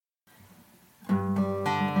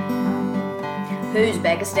Who's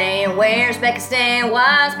Becca Stan? Where's Becca Stan?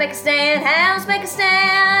 Why's Becca Stan? How's Becca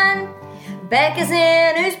Stan? Becca's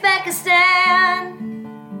in, who's Becca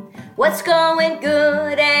Stan? What's going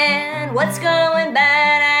good and what's going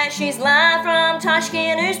bad? And she's live from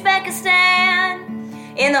Tashkent, who's Becca Stan?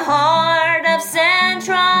 In the heart of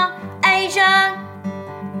Central Asia.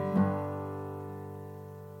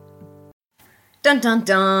 Dun dun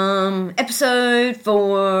dun. Episode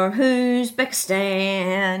 4. Who's Becca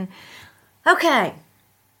Stan? Okay.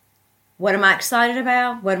 What am I excited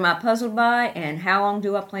about? What am I puzzled by? And how long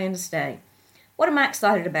do I plan to stay? What am I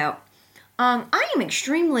excited about? I am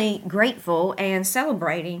extremely grateful and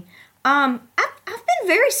celebrating. I've been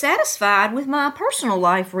very satisfied with my personal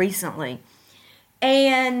life recently.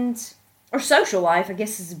 Or social life, I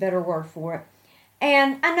guess is a better word for it.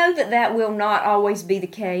 And I know that will not always be the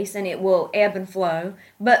case, and it will ebb and flow.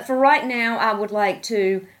 But for right now, I would like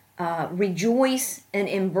to rejoice and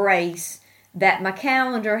embrace that my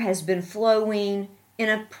calendar has been flowing in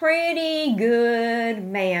a pretty good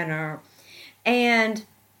manner. And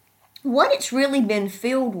what it's really been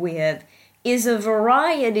filled with is a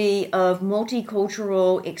variety of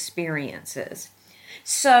multicultural experiences.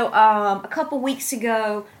 So a couple weeks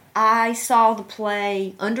ago, I saw the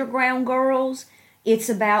play Underground Girls. It's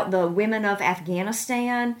about the women of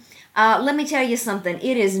Afghanistan. Let me tell you something.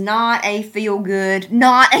 It is not a feel-good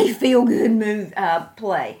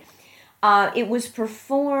play. It was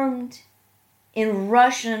performed in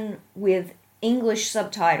Russian with English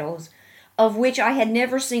subtitles, of which I had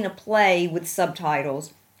never seen a play with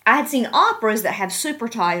subtitles. I had seen operas that have super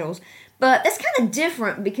titles, but that's kind of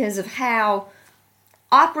different because of how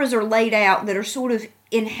operas are laid out that are sort of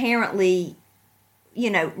inherently,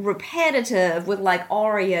 repetitive with like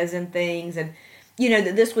arias and things, and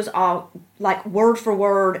that this was all like word for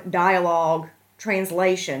word dialogue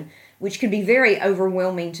translation, which could be very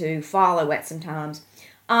overwhelming to follow at some times.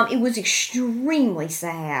 It was extremely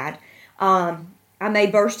sad. I may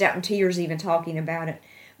burst out in tears even talking about it,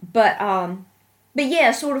 but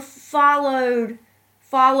yeah, sort of followed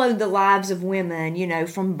the lives of women,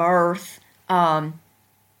 from birth, birth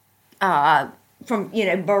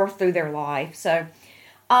through their life. So,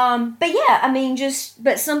 but yeah,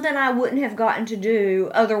 but something I wouldn't have gotten to do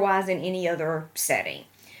otherwise in any other setting.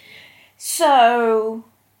 So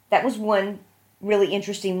that was one really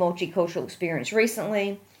interesting multicultural experience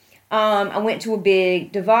recently. I went to a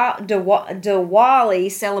big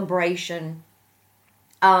Diwali celebration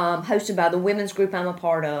hosted by the women's group I'm a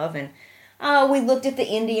part of, and we looked at the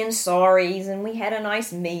Indian saris, and we had a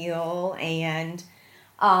nice meal, and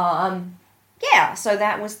so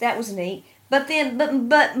that was neat. But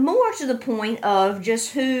more to the point of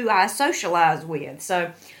just who I socialize with.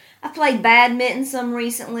 So I played badminton some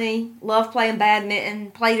recently. Love playing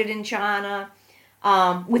badminton. Played it in China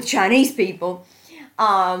with Chinese people.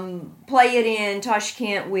 Play it in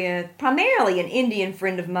Tashkent with primarily an Indian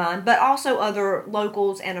friend of mine, but also other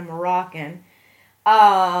locals and a Moroccan.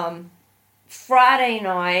 Friday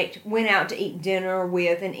night, went out to eat dinner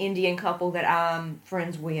with an Indian couple that I'm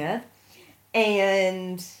friends with.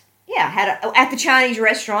 And yeah, at the Chinese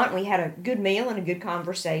restaurant, we had a good meal and a good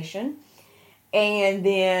conversation. And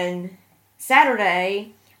then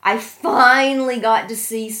Saturday, I finally got to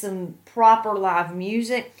see some proper live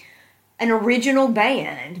music. An original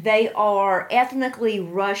band. They are ethnically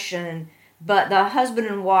Russian, but the husband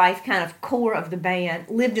and wife, kind of core of the band,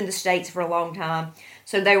 lived in the States for a long time.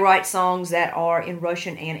 So they write songs that are in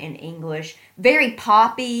Russian and in English. Very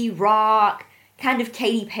poppy, rock, kind of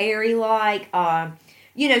Katy Perry-like.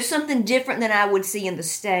 Something different than I would see in the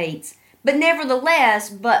States. But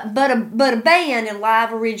nevertheless, but a band and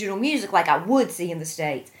live original music like I would see in the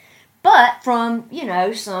States. But from,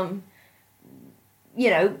 some,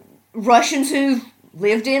 Russians who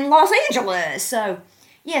lived in Los Angeles. So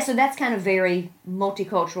that's kind of very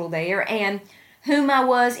multicultural there. And whom I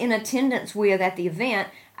was in attendance with at the event,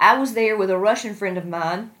 I was there with a Russian friend of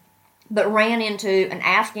mine, but ran into an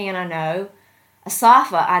Afghan I know, a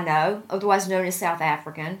Safa I know, otherwise known as South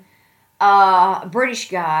African, a British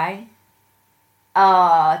guy,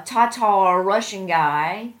 a Tatar Russian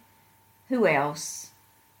guy. Who else?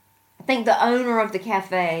 I think the owner of the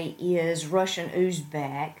cafe is Russian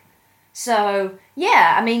Uzbek. So,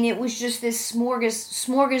 yeah, it was just this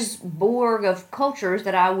smorgasbord of cultures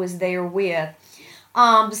that I was there with.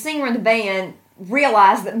 The singer in the band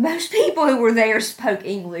realized that most people who were there spoke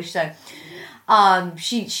English, so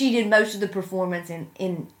she did most of the performance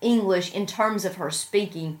in English in terms of her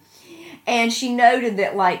speaking. And she noted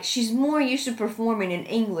that, she's more used to performing in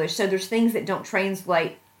English, so there's things that don't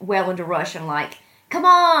translate well into Russian, like, come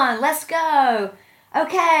on, let's go.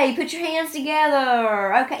 okay, put your hands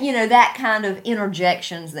together. Okay, that kind of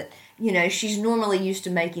interjections that, she's normally used to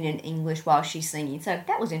making in English while she's singing. So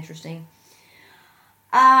that was interesting.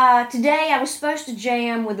 Today I was supposed to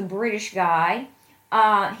jam with a British guy.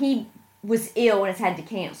 He was ill and has had to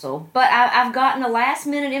cancel. But I've gotten a last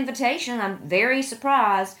minute invitation. I'm very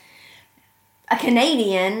surprised. A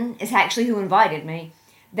Canadian is actually who invited me.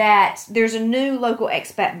 That there's a new local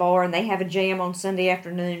expat bar and they have a jam on Sunday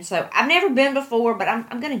afternoon. So I've never been before, but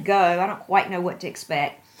I'm going to go. I don't quite know what to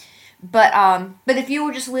expect. But if you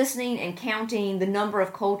were just listening and counting the number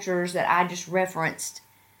of cultures that I just referenced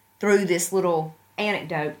through this little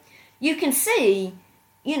anecdote, you can see,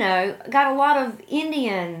 got a lot of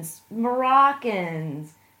Indians,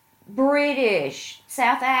 Moroccans, British,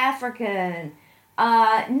 South African.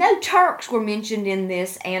 No Turks were mentioned in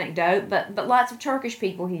this anecdote, but lots of Turkish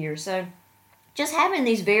people here. So just having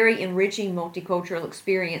these very enriching multicultural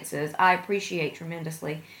experiences, I appreciate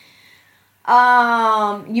tremendously.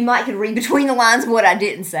 You might could read between the lines of what I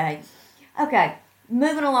didn't say. Okay,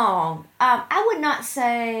 moving along. I would not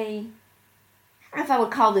say, I don't know if I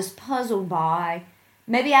would call this puzzled by.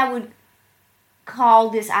 Maybe I would call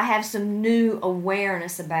this I have some new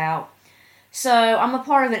awareness about. So I'm a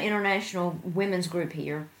part of an international women's group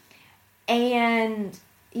here. And,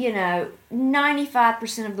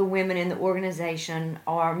 95% of the women in the organization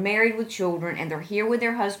are married with children and they're here with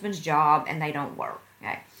their husband's job and they don't work.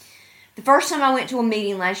 Okay. The first time I went to a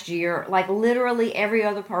meeting last year, like literally every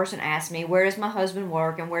other person asked me, where does my husband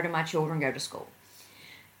work and where do my children go to school?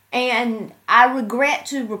 And I regret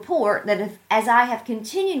to report that as I have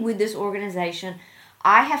continued with this organization,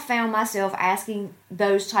 I have found myself asking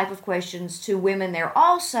those type of questions to women there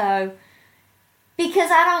also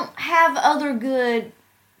because I don't have other good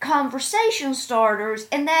conversation starters,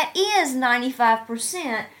 and that is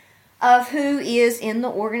 95% of who is in the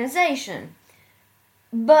organization.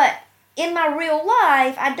 But in my real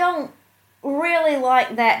life, I don't really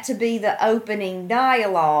like that to be the opening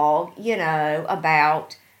dialogue,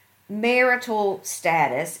 about marital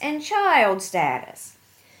status and child status.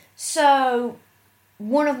 So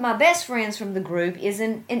one of my best friends from the group is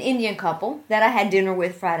an Indian couple that I had dinner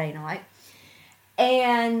with Friday night.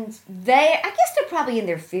 And I guess they're probably in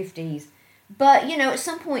their 50s. But, at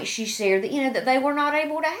some point she shared that, that they were not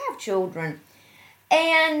able to have children.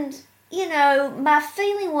 And, my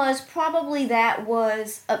feeling was probably that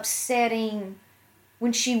was upsetting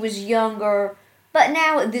when she was younger. But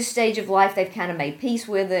now at this stage of life, they've kind of made peace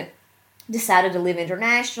with it, decided to live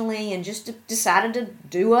internationally, and just decided to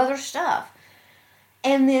do other stuff.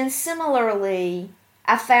 And then similarly,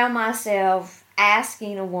 I found myself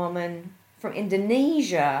asking a woman from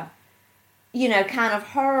Indonesia, kind of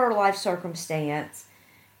her life circumstance.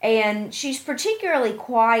 And she's particularly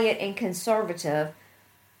quiet and conservative.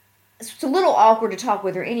 It's a little awkward to talk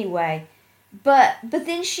with her anyway. But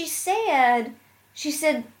then she said,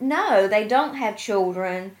 no, they don't have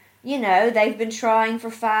children. They've been trying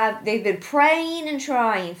they've been praying and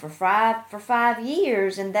trying for 5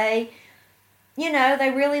 years, and they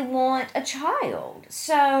really want a child.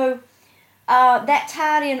 So that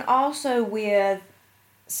tied in also with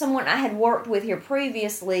someone I had worked with here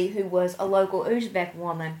previously who was a local Uzbek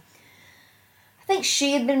woman. I think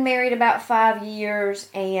she had been married about 5 years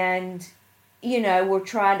and, were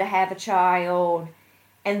trying to have a child.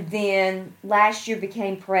 And then last year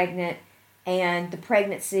became pregnant and the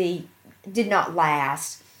pregnancy did not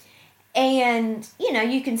last. And,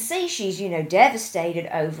 you can see she's,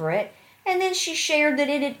 devastated over it. And then she shared that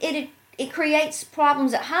it creates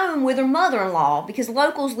problems at home with her mother-in-law because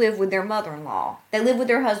locals live with their mother-in-law. They live with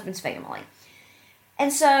their husband's family.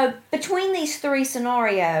 And so between these three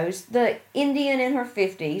scenarios, the Indian in her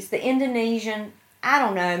 50s, the Indonesian, I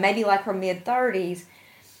don't know, maybe like her mid-30s,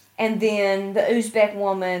 and then the Uzbek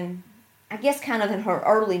woman, I guess kind of in her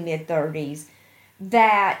early mid-30s,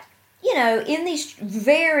 that, in these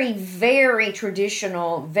very, very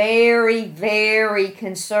traditional, very, very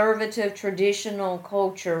conservative traditional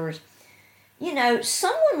cultures,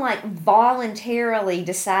 someone like voluntarily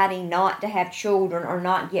deciding not to have children or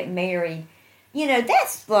not get married,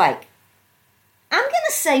 that's like, I'm going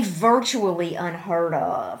to say virtually unheard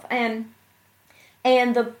of. And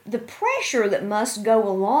the pressure that must go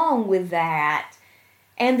along with that,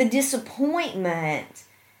 and the disappointment,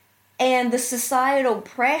 and the societal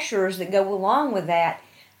pressures that go along with that.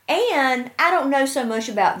 And I don't know so much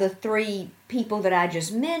about the three people that I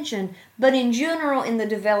just mentioned, but in general in the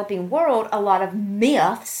developing world, a lot of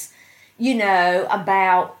myths,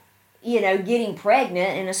 about, getting pregnant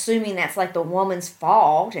and assuming that's like the woman's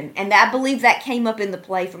fault. And I believe that came up in the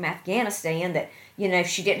play from Afghanistan that, if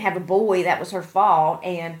she didn't have a boy, that was her fault.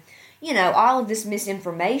 And, all of this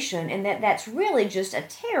misinformation, and that's really just a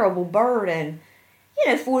terrible burden,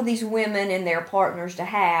 for these women and their partners to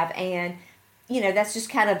have. And, that's just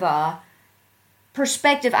kind of a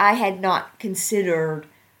perspective I had not considered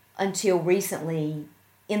until recently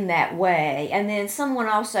in that way. And then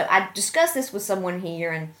I discussed this with someone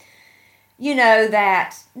here, and,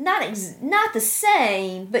 that not the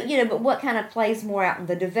same, but, but what kind of plays more out in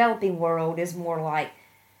the developing world is more like,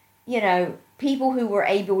 people who were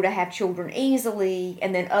able to have children easily,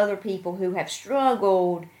 and then other people who have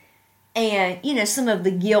struggled, and, some of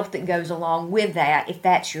the guilt that goes along with that, if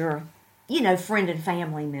that's your, friend and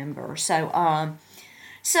family member. So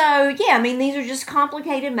yeah, I mean, these are just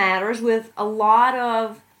complicated matters with a lot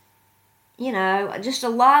of, just a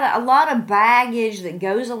lot of baggage that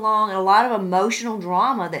goes along, and a lot of emotional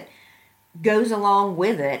drama that goes along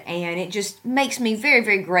with it. And it just makes me very,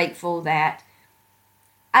 very grateful that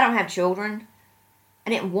I don't have children. I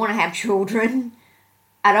didn't want to have children.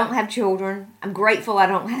 I don't have children. I'm grateful I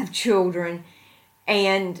don't have children.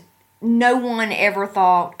 And no one ever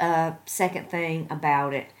thought a second thing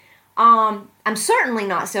about it. I'm certainly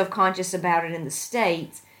not self-conscious about it in the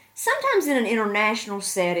States. Sometimes in an international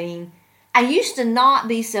setting, I used to not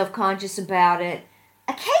be self-conscious about it.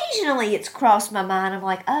 Occasionally it's crossed my mind. I'm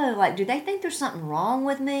like, do they think there's something wrong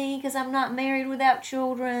with me because I'm not married without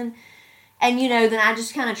children? And, then I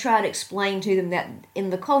just kind of try to explain to them that in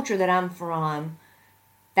the culture that I'm from,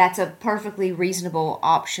 that's a perfectly reasonable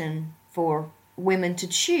option for women to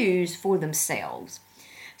choose for themselves.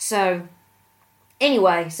 So,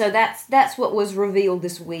 anyway, so that's what was revealed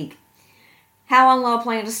this week. How long will I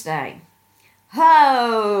plan to stay?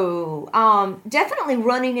 Definitely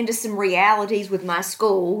running into some realities with my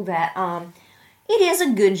school that it is a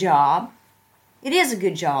good job. It is a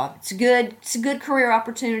good job. It's a good career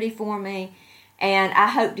opportunity for me, and I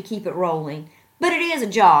hope to keep it rolling. But it is a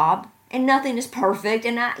job, and nothing is perfect,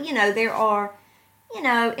 and there are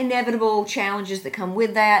inevitable challenges that come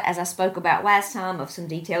with that, as I spoke about last time, of some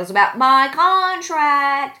details about my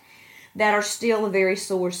contract that are still a very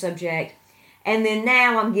sore subject. And then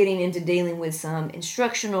now I'm getting into dealing with some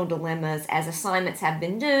instructional dilemmas as assignments have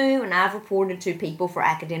been due, and I've reported to people for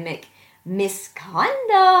academic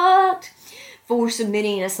misconduct for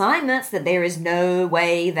submitting assignments that there is no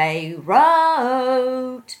way they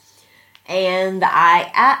wrote. And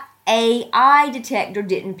the AI detector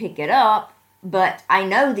didn't pick it up, but I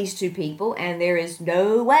know these two people, and there is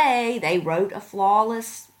no way they wrote a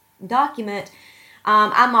flawless document.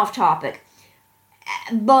 I'm off topic.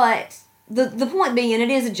 But the point being, it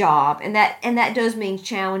is a job, and that does mean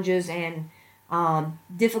challenges and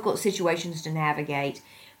difficult situations to navigate.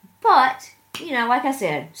 But, like I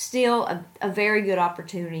said, still a very good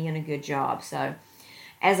opportunity and a good job. So,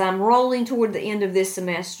 as I'm rolling toward the end of this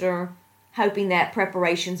semester, hoping that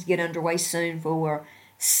preparations get underway soon for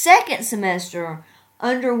second semester,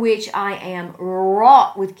 under which I am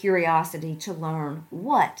wrought with curiosity to learn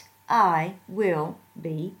what I will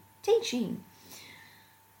be teaching.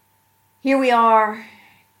 Here we are,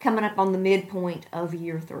 coming up on the midpoint of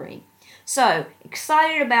year 3. So,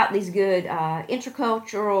 excited about these good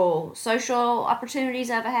intercultural social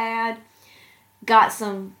opportunities I've had. Got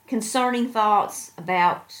some concerning thoughts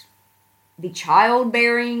about the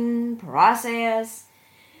childbearing process,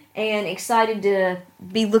 and excited to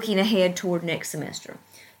be looking ahead toward next semester.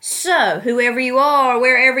 So, whoever you are,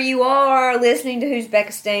 wherever you are listening to Who's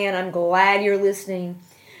Becca Stan, I'm glad you're listening.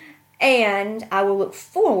 And I will look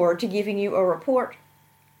forward to giving you a report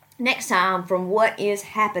next time from what is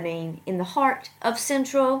happening in the heart of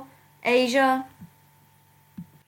Central Asia.